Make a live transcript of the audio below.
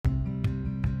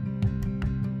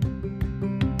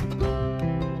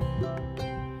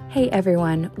Hey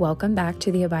everyone, welcome back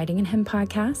to the Abiding in Him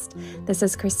podcast. This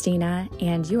is Christina,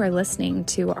 and you are listening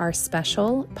to our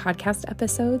special podcast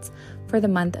episodes for the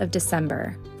month of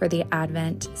December for the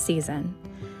Advent season.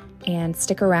 And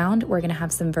stick around, we're going to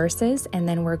have some verses, and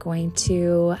then we're going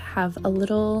to have a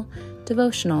little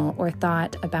devotional or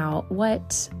thought about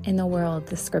what in the world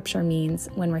the scripture means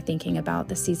when we're thinking about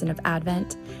the season of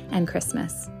Advent and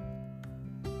Christmas.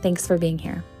 Thanks for being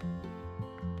here.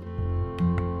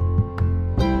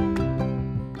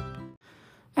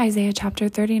 Isaiah chapter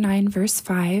 39, verse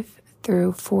 5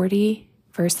 through 40,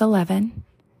 verse 11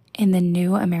 in the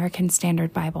New American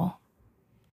Standard Bible.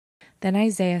 Then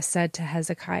Isaiah said to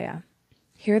Hezekiah,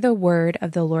 "Hear the word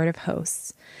of the Lord of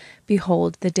hosts.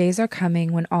 Behold, the days are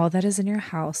coming when all that is in your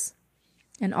house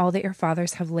and all that your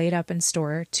fathers have laid up in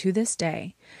store to this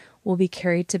day will be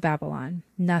carried to Babylon.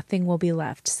 Nothing will be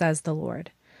left, says the Lord.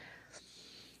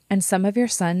 And some of your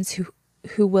sons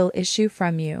who will issue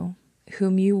from you,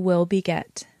 whom you will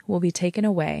beget, will be taken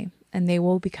away, and they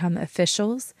will become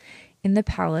officials in the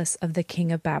palace of the king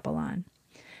of Babylon."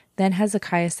 Then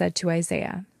Hezekiah said to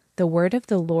Isaiah, "The word of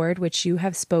the Lord which you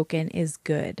have spoken is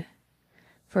good."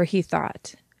 For he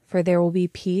thought, "For there will be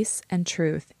peace and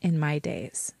truth in my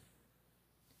days."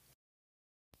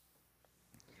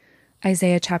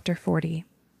 Isaiah chapter 40,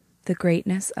 the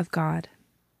greatness of God.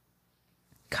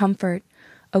 "Comfort,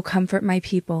 O comfort my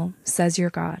people, says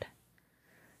your God.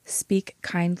 Speak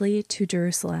kindly to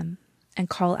Jerusalem and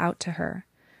call out to her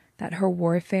that her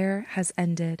warfare has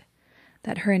ended,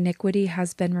 that her iniquity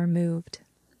has been removed,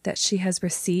 that she has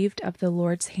received of the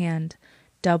Lord's hand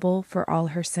double for all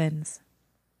her sins.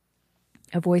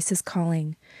 A voice is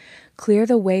calling, 'Clear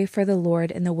the way for the Lord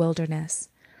in the wilderness.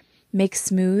 Make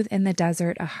smooth in the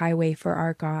desert a highway for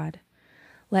our God.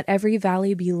 Let every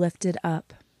valley be lifted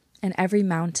up, and every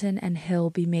mountain and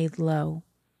hill be made low.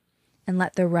 And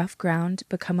let the rough ground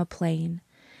become a plain,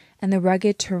 and the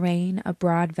rugged terrain a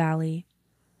broad valley.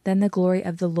 Then the glory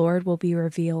of the Lord will be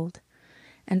revealed,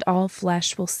 and all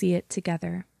flesh will see it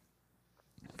together.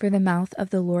 For the mouth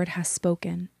of the Lord has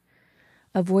spoken.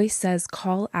 A voice says,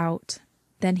 'Call out.'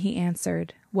 Then he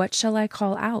answered, 'What shall I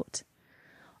call out?'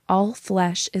 All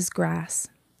flesh is grass,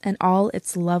 and all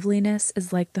its loveliness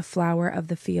is like the flower of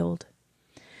the field.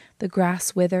 The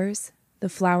grass withers, the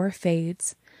flower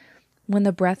fades, when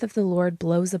the breath of the Lord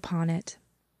blows upon it.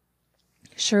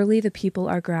 Surely the people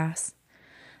are grass.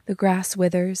 The grass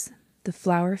withers, the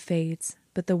flower fades,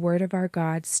 but the word of our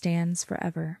God stands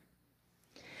forever.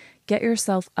 Get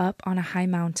yourself up on a high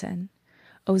mountain,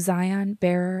 O Zion,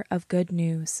 bearer of good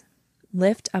news.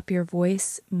 Lift up your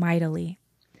voice mightily.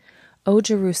 O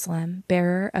Jerusalem,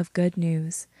 bearer of good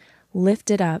news,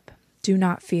 lift it up, do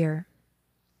not fear.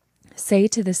 Say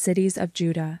to the cities of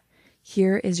Judah,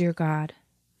 'Here is your God.'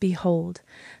 Behold,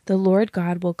 the Lord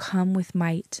God will come with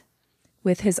might,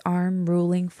 with his arm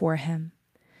ruling for him.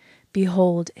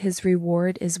 Behold, his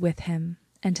reward is with him,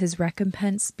 and his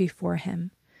recompense before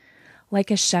him. Like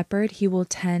a shepherd he will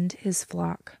tend his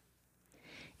flock.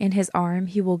 In his arm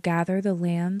he will gather the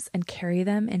lambs and carry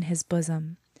them in his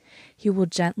bosom. He will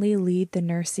gently lead the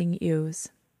nursing ewes.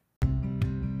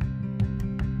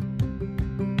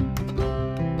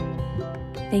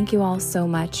 Thank you all so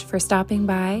much for stopping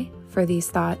by for these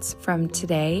thoughts from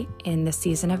today in the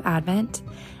season of Advent,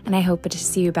 and I hope to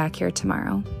see you back here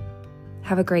tomorrow.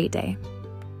 Have a great day.